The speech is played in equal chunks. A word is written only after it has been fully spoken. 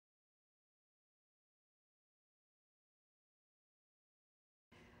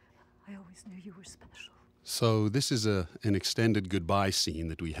I always knew you were special. So this is an extended goodbye scene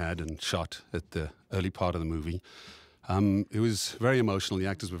that we had and shot at the early part of the movie. It was very emotional. The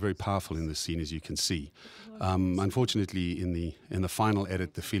actors were very powerful in this scene, as you can see. Unfortunately, in the final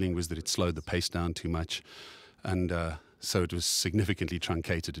edit, the feeling was that it slowed the pace down too much, and so it was significantly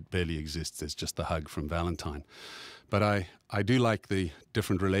truncated. It barely exists as just the hug from Valentine. But I do like the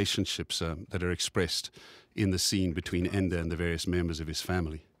different relationships that are expressed in the scene between Enda and the various members of his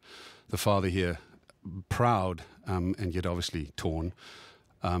family. The father here, proud and yet obviously torn.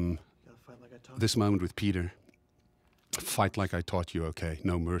 This moment with Peter, fight like I taught you, okay,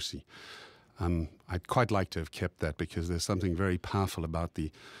 no mercy. I'd quite like to have kept that because there's something very powerful about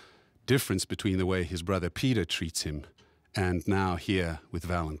the difference between the way his brother Peter treats him and now here with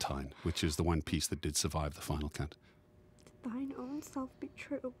Valentine, which is the one piece that did survive the final cut. Thine own self be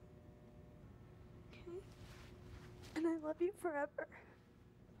true. Okay? And I love you forever.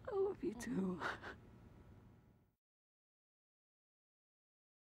 I love you too.